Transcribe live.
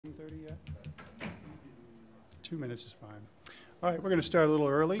7:30 yet? 2 minutes is fine. All right, we're going to start a little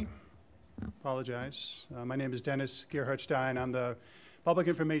early. Apologize. My name is Dennis Gerhardstein. I'm the Public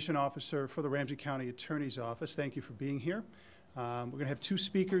Information Officer for the Ramsey County Attorney's Office. Thank you for being here. We're going to have two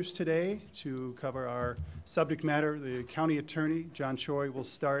speakers today to cover our subject matter. The County Attorney, John Choi, will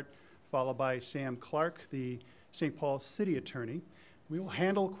start, followed by Sam Clark, the St. Paul City Attorney. We will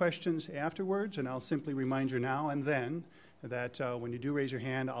handle questions afterwards, and I'll simply remind you now and then that when you do raise your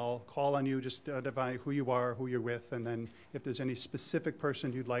hand, I'll call on you, just identify who you are, who you're with, and then if there's any specific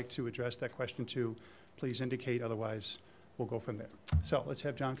person you'd like to address that question to, please indicate, otherwise we'll go from there. So let's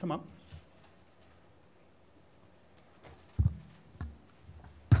have John come up.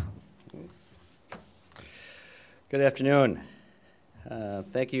 Good afternoon.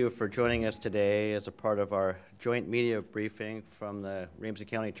 Thank you for joining us today as a part of our joint media briefing from the Ramsey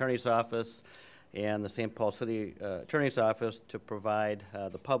County Attorney's Office and the St. Paul City Attorney's Office to provide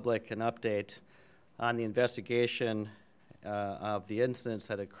the public an update on the investigation of the incidents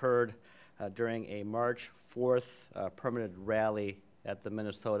that occurred during a March 4th permanent rally at the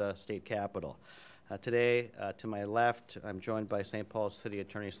Minnesota State Capitol. Today, to my left, I'm joined by St. Paul City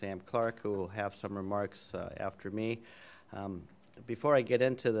Attorney Sam Clark, who will have some remarks after me. Before I get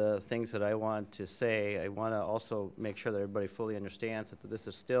into the things that I want to say, I want to also make sure that everybody fully understands that this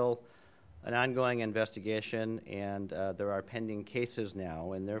is still an ongoing investigation, and there are pending cases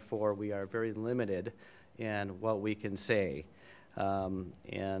now, and therefore we are very limited in what we can say.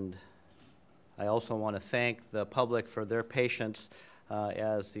 And I also want to thank the public for their patience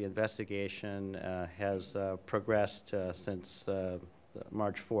as the investigation has progressed since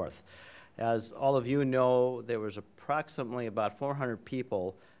March 4th. As all of you know, there was approximately about 400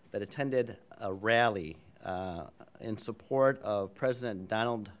 people that attended a rally in support of President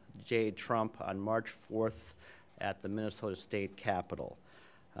Donald J. Trump on March 4th at the Minnesota State Capitol.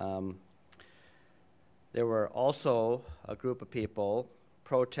 There were also a group of people,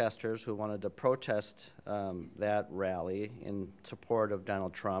 protestors, who wanted to protest that rally in support of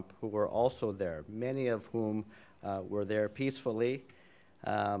Donald Trump, who were also there, many of whom were there peacefully,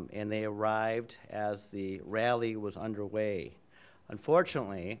 and they arrived as the rally was underway.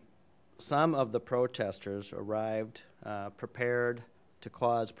 Unfortunately, some of the protesters arrived prepared to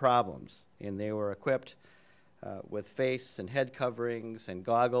cause problems, and they were equipped with face and head coverings and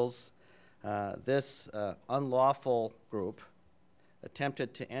goggles. This unlawful group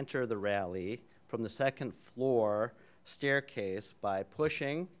attempted to enter the rally from the second floor staircase by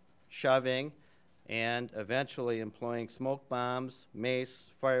pushing, shoving, and eventually employing smoke bombs,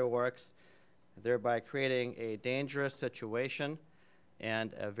 mace, fireworks, thereby creating a dangerous situation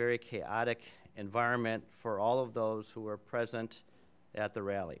and a very chaotic environment for all of those who were present at the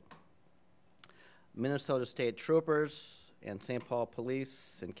rally. Minnesota State Troopers and St. Paul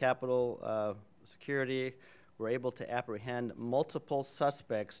Police and Capitol Security were able to apprehend multiple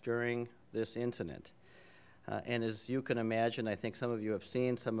suspects during this incident. And as you can imagine, I think some of you have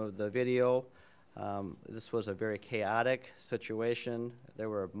seen some of the video. This was a very chaotic situation. There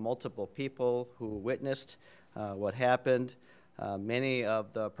were multiple people who witnessed what happened. Many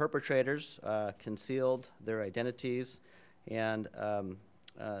of the perpetrators concealed their identities, and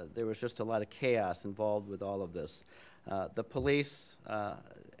there was just a lot of chaos involved with all of this. The police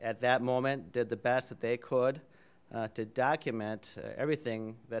at that moment did the best that they could to document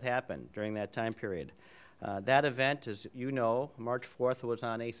everything that happened during that time period. That event, as you know, March 4th was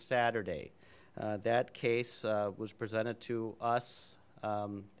on a Saturday. That case was presented to us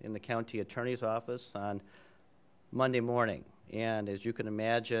in the county attorney's office on Monday morning. And as you can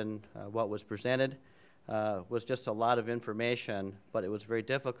imagine, what was presented was just a lot of information, but it was very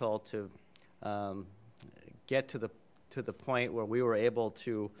difficult to get to the point where we were able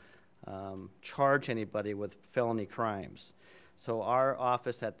to charge anybody with felony crimes. So our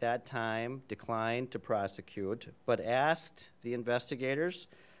office at that time declined to prosecute, but asked the investigators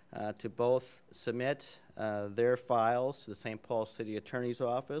to both submit their files to the St. Paul City Attorney's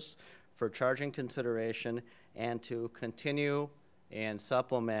Office for charging consideration and to continue and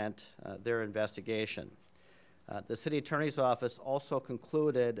supplement their investigation. The City Attorney's Office also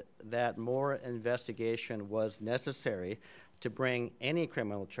concluded that more investigation was necessary to bring any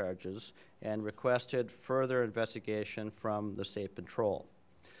criminal charges and requested further investigation from the State Patrol.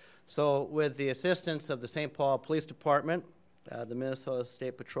 So with the assistance of the St. Paul Police Department, the Minnesota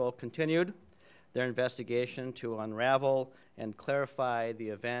State Patrol continued their investigation to unravel and clarify the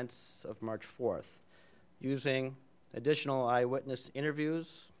events of March 4th, using additional eyewitness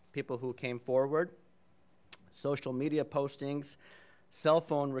interviews, people who came forward, social media postings, cell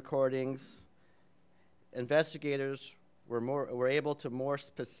phone recordings. Investigators we're able to more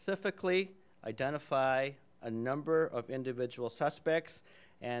specifically identify a number of individual suspects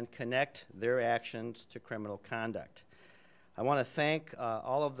and connect their actions to criminal conduct. I want to thank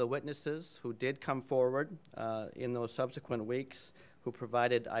all of the witnesses who did come forward in those subsequent weeks, who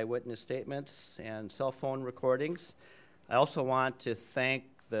provided eyewitness statements and cell phone recordings. I also want to thank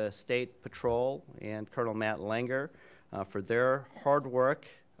the State Patrol and Colonel Matt Langer for their hard work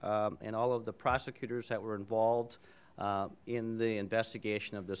and all of the prosecutors that were involved in the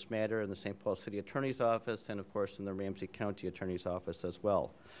investigation of this matter in the St. Paul City Attorney's Office and, of course, in the Ramsey County Attorney's Office as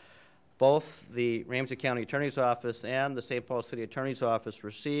well. Both the Ramsey County Attorney's Office and the St. Paul City Attorney's Office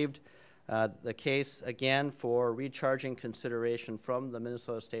received the case again for recharging consideration from the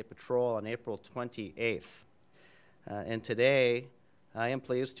Minnesota State Patrol on April 28th. And today, I am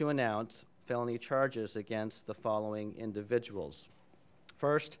pleased to announce felony charges against the following individuals.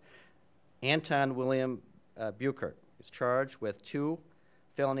 First, Anton William Buchert is charged with 2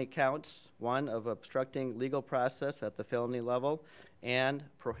 felony counts, one of obstructing legal process at the felony level and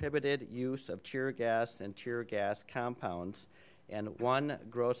prohibited use of tear gas and tear gas compounds, and 1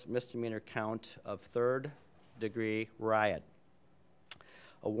 gross misdemeanor count of 3rd-degree riot.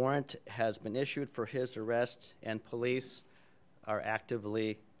 A warrant has been issued for his arrest, and police are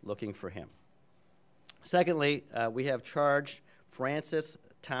actively looking for him. Secondly, we have charged Francis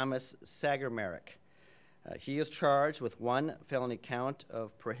Thomas Sagermerrick. He is charged with 1 felony count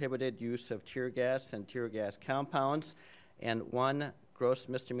of prohibited use of tear gas and tear gas compounds and 1 gross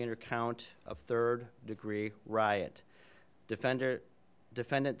misdemeanor count of 3rd-degree riot. Defendant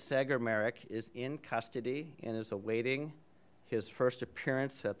Sagermerrick is in custody and is awaiting his first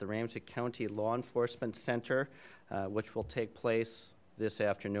appearance at the Ramsey County Law Enforcement Center, which will take place this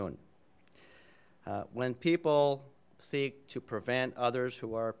afternoon. When people seek to prevent others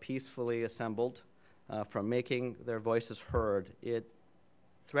who are peacefully assembled from making their voices heard, it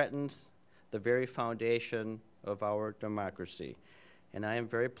threatens the very foundation of our democracy. And I am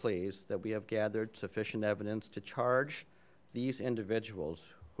very pleased that we have gathered sufficient evidence to charge these individuals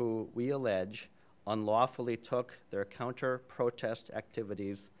who we allege unlawfully took their counter-protest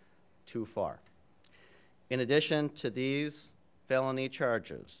activities too far. In addition to these felony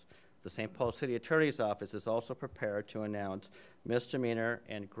charges, the St. Paul City Attorney's Office is also prepared to announce misdemeanor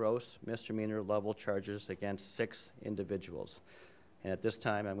and gross misdemeanor level charges against 6 individuals. And at this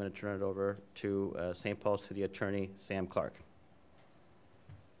time, I'm going to turn it over to St. Paul City Attorney Sam Clark.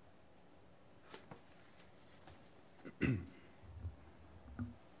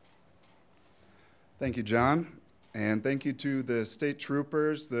 Thank you, John, and thank you to the state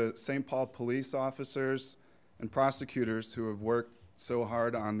troopers, the St. Paul police officers, and prosecutors who have worked so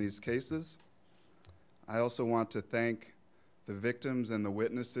hard on these cases. I also want to thank the victims and the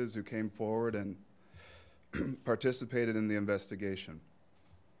witnesses who came forward and participated in the investigation.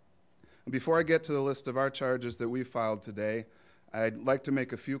 And before I get to the list of our charges that we filed today, I'd like to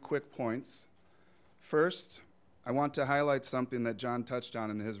make a few quick points. First, I want to highlight something that John touched on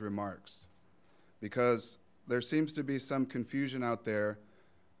in his remarks, because there seems to be some confusion out there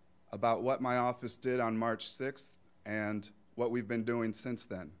about what my office did on March 6th and what we've been doing since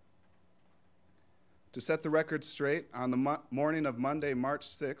then. To set the record straight, on the morning of Monday, March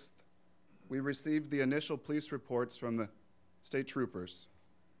 6th, we received the initial police reports from the state troopers.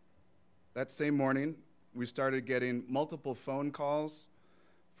 That same morning, we started getting multiple phone calls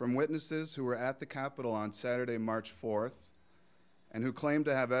from witnesses who were at the Capitol on Saturday, March 4th, and who claimed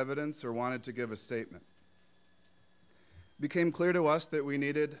to have evidence or wanted to give a statement. It became clear to us that we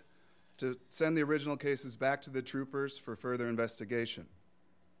needed to send the original cases back to the troopers for further investigation.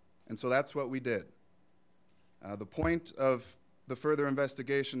 And so that's what we did. The point of the further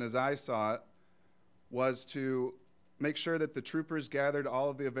investigation, as I saw it, was to make sure that the troopers gathered all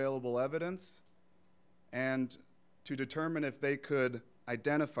of the available evidence and to determine if they could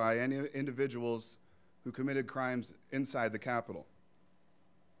identify any individuals who committed crimes inside the Capitol.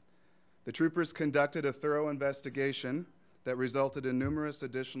 The troopers conducted a thorough investigation that resulted in numerous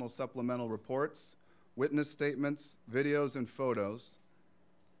additional supplemental reports, witness statements, videos, and photos.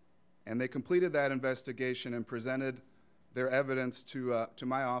 And they completed that investigation and presented their evidence to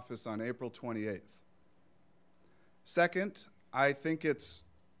my office on April 28th. Second, I think it's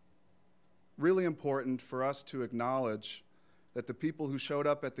really important for us to acknowledge that the people who showed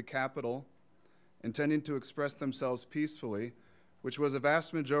up at the Capitol intending to express themselves peacefully, which was a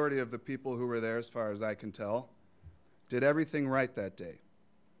vast majority of the people who were there, as far as I can tell, did everything right that day.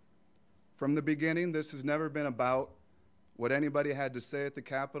 From the beginning, this has never been about what anybody had to say at the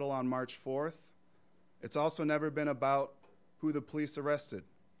Capitol on March 4th. It's also never been about who the police arrested.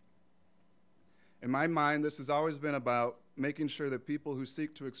 In my mind, this has always been about making sure that people who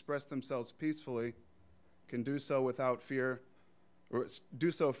seek to express themselves peacefully can do so without fear, or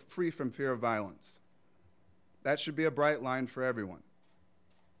do so free from fear of violence. That should be a bright line for everyone.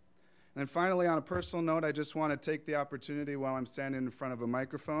 And then finally, on a personal note, I just want to take the opportunity while I'm standing in front of a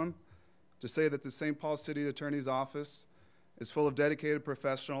microphone to say that the St. Paul City Attorney's Office is full of dedicated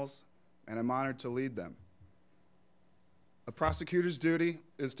professionals, and I'm honored to lead them. A prosecutor's duty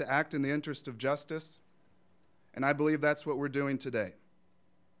is to act in the interest of justice, and I believe that's what we're doing today.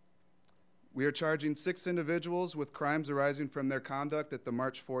 We are charging 6 individuals with crimes arising from their conduct at the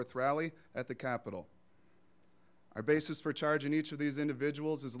March 4th rally at the Capitol. Our basis for charging each of these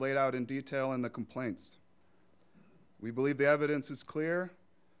individuals is laid out in detail in the complaints. We believe the evidence is clear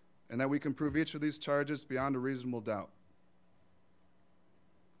and that we can prove each of these charges beyond a reasonable doubt.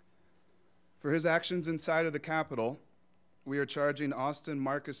 For his actions inside of the Capitol, we are charging Austin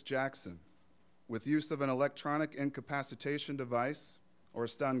Marcus Jackson with use of an electronic incapacitation device, or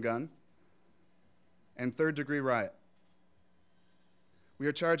stun gun, and third-degree riot. We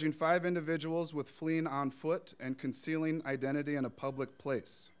are charging 5 individuals with fleeing on foot and concealing identity in a public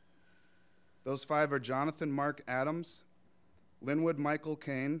place. Those 5 are Jonathan Mark Adams, Linwood Michael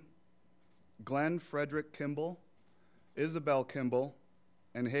Kane, Glenn Frederick Kimball, Isabel Kimball,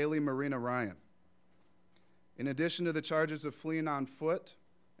 and Haley Marina Ryan. In addition to the charges of fleeing on foot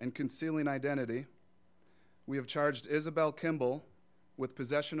and concealing identity, we have charged Isabel Kimball with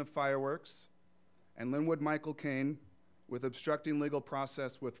possession of fireworks and Linwood Michael Kane with obstructing legal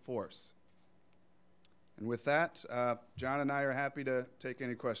process with force. And with that, John and I are happy to take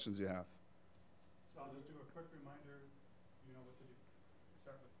any questions you have. So I'll just do a quick reminder, you know what to do.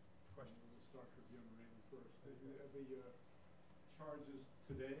 Start with questions. We'll start with young Randy first. Do you have the charges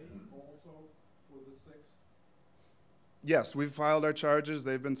today also for the 6? Yes, we've filed our charges.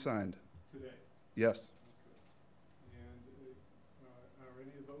 They've been signed. Today? Yes. Okay. And are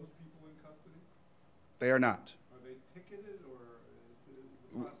any of those people in custody? They are not. Are they ticketed, or is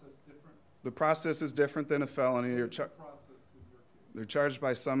the process different? The process is different than a felony. What is the process in your case? They're charged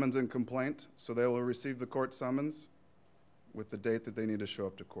by summons and complaint, so they will receive the court summons with the date that they need to show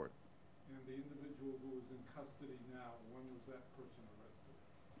up to court. And the individual who is in custody now, when was that person arrested?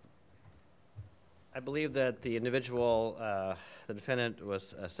 I believe that the individual, the defendant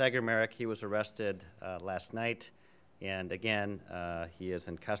was Sagar Merrick. He was arrested last night. And again, he is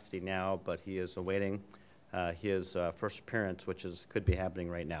in custody now, but he is awaiting his first appearance, which could be happening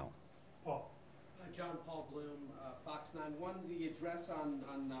right now. Paul. John Paul Bloom, Fox 9. The address on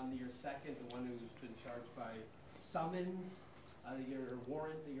your second, the one who's been charged by summons, your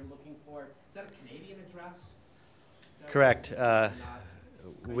warrant that you're looking for, is that a Canadian address? Correct. Are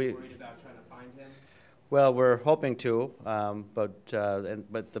you worried about trying to find him? Well, we're hoping to, but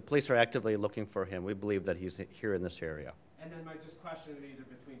the police are actively looking for him. We believe that he's here in this area. And then my just question, either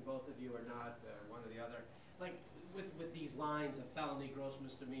between both of you or not, one or the other, like with these lines of felony, gross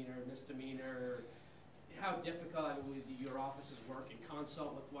misdemeanor, misdemeanor, how difficult would your offices work in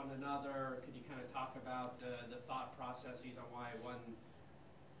consult with one another? Could you kind of talk about the thought processes on why one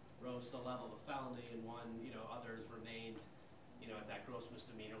rose to the level of felony and one, others remained, at that gross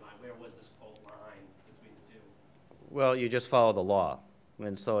misdemeanor line? Where was this quote line between the two? Well, you just follow the law.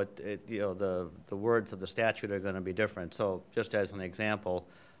 And so the words of the statute are going to be different. So just as an example,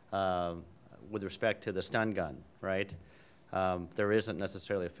 with respect to the stun gun, right? There isn't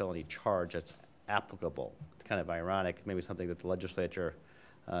necessarily a felony charge that's applicable. It's kind of ironic, maybe something that the legislature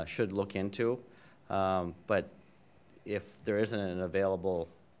should look into. But if there isn't an available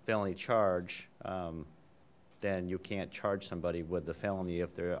felony charge, then you can't charge somebody with the felony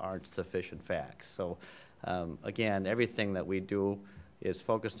if there aren't sufficient facts. So again, everything that we do is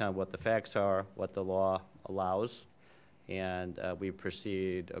focused on what the facts are, what the law allows, and we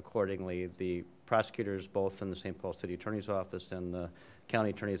proceed accordingly. The prosecutors, both in the St. Paul City Attorney's Office and the County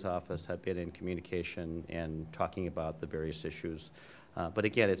Attorney's Office, have been in communication and talking about the various issues. But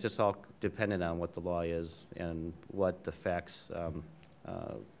again, it's just all dependent on what the law is and what the facts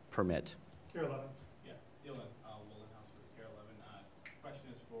permit. Care 11. Yeah, Dylan Willenhouse with Care 11. Question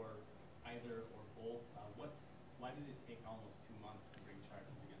is for either or both. Why did it take almost 2 months to bring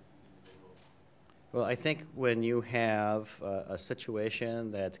charges against these individuals? Well, I think when you have a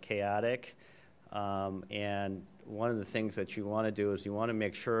situation that's chaotic, and one of the things that you want to do is you want to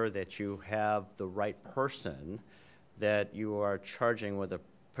make sure that you have the right person that you are charging with a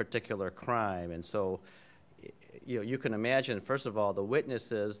particular crime. And so you can imagine, first of all, the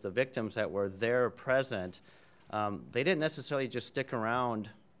witnesses, the victims that were there present, they didn't necessarily just stick around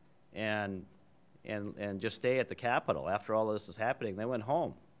and just stay at the Capitol after all this is happening. They went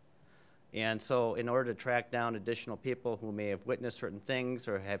home. And so in order to track down additional people who may have witnessed certain things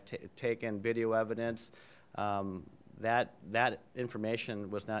or have taken video evidence, that information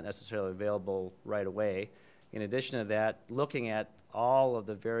was not necessarily available right away. In addition to that, looking at all of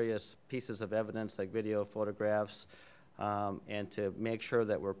the various pieces of evidence like video, photographs, and to make sure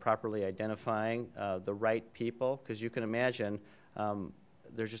that we're properly identifying the right people, because you can imagine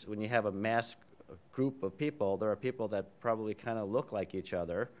there's just, when you have a mass group of people, there are people that probably kind of look like each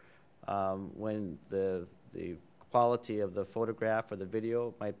other. When the quality of the photograph or the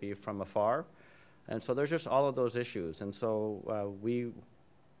video might be from afar. And so there's just all of those issues. And so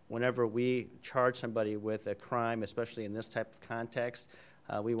whenever we charge somebody with a crime, especially in this type of context,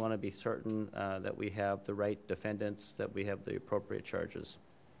 we want to be certain that we have the right defendants, that we have the appropriate charges.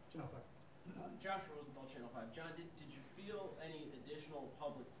 Josh Rosenthal, Channel 5. John, did you feel any additional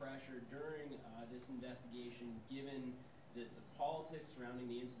public pressure during this investigation, given the politics surrounding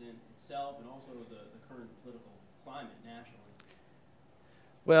the incident itself and also the current political climate nationally?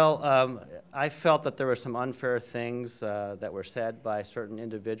 Well, I felt that there were some unfair things that were said by certain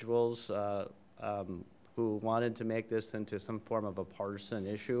individuals who wanted to make this into some form of a partisan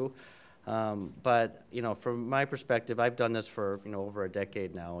issue. But, you know, from my perspective, I've done this for, you know, over a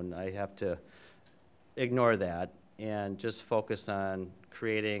decade now, and I have to ignore that and just focus on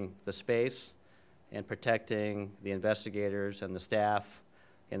creating the space and protecting the investigators and the staff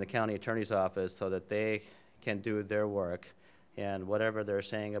in the county attorney's office so that they can do their work. And whatever they're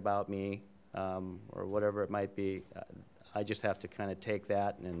saying about me or whatever it might be, I just have to kind of take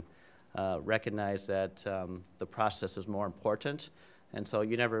that and recognize that the process is more important. And so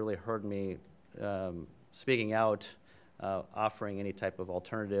you never really heard me speaking out, offering any type of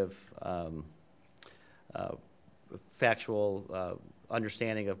alternative factual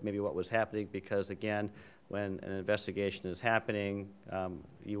understanding of maybe what was happening, because again, when an investigation is happening,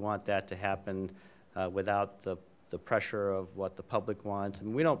 you want that to happen without the pressure of what the public wants.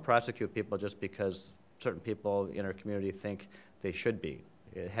 And we don't prosecute people just because certain people in our community think they should be.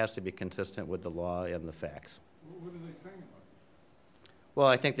 It has to be consistent with the law and the facts. What are they saying about it? Well,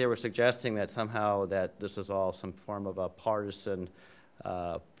 I think they were suggesting that somehow that this was all some form of a partisan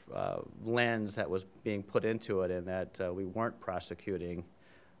lens that was being put into it, and that we weren't prosecuting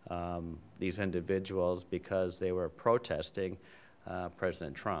these individuals because they were protesting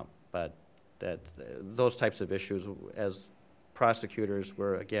President Trump. But that those types of issues, as prosecutors,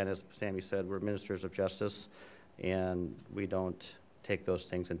 we're, again, as Sammy said, we're ministers of justice, and we don't take those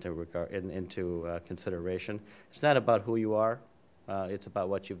things into consideration. It's not about who you are. It's about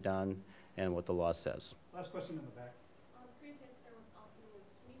what you've done and what the law says. Last question in the back. Can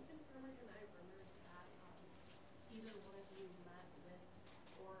you confirm or deny rumors that either one of you met with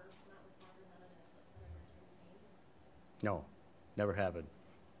or met with representatives of Senator Tim Kaine? No, never happened.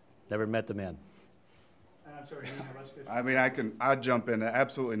 Never met the man. I'm sorry, Nina, let's get I mean, I'd jump in.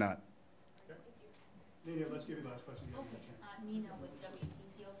 Absolutely not. Nina, let's give you the last question. Nina with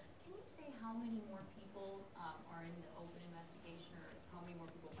WCCO. Can you say how many more people are in the open investigation, or how many more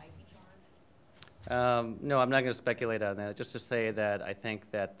people might be charged? No, I'm not going to speculate on that. Just to say that I think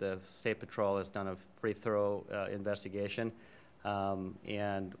that the State Patrol has done a pretty thorough investigation,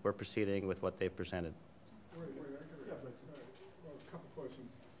 and we're proceeding with what they've presented. Wait, I got a couple questions.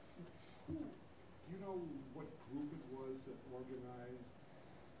 Do you know what group it was that organized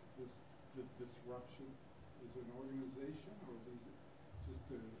the disruption? Is it an organization, or is it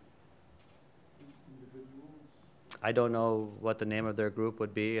just individuals? I don't know what the name of their group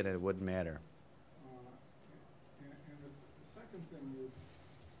would be, and it wouldn't matter. And the second thing is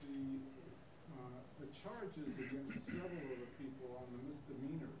the charges against several of the people on the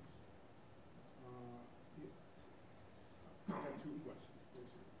misdemeanors. I have two questions.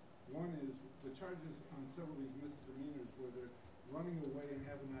 One is the charges on several of these misdemeanors where they're running away and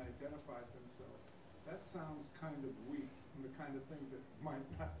haven't identified themselves. That sounds kind of weak and the kind of thing that might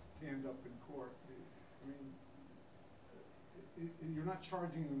not stand up in court. I mean, you're not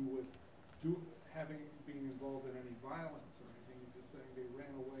charging them with being involved in any violence or anything. You're just saying they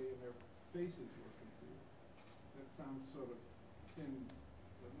ran away and their faces were concealed. That sounds sort of thin,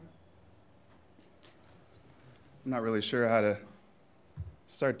 doesn't it? I'm not really sure how to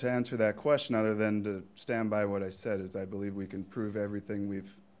start to answer that question other than to stand by what I said, is I believe we can prove everything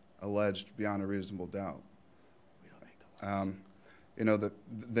we've alleged beyond a reasonable doubt. We don't make the laws. You know,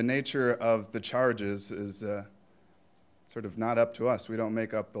 the nature of the charges is sort of not up to us. We don't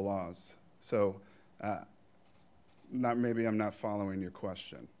make up the laws. So maybe I'm not following your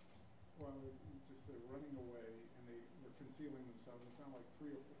question. Well, you just said running away and they were concealing themselves. It sounded like 3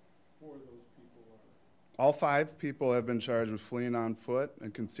 or 4 of those people are. All 5 people have been charged with fleeing on foot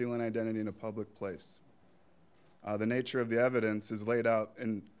and concealing identity in a public place. The nature of the evidence is laid out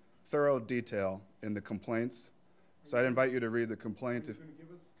in thorough detail in the complaints. So I'd invite you to read the complaint. Are you going to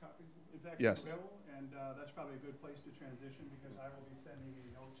give us copies? In fact, Yes. you will, and that's probably a good place to transition because I will be sending a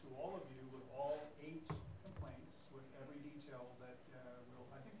note to all of you with all 8 complaints with every detail that will,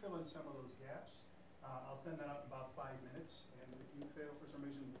 I think, fill in some of those gaps. I'll send that out in about 5 minutes, and if you fail for some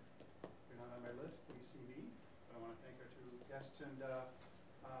reason, you're not on my list, please see me. But I want to thank our 2 guests, and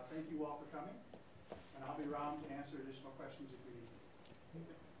thank you all for coming. And I'll be around to answer additional questions if we need.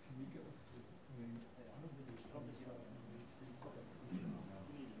 Can you give us the name? I don't think it's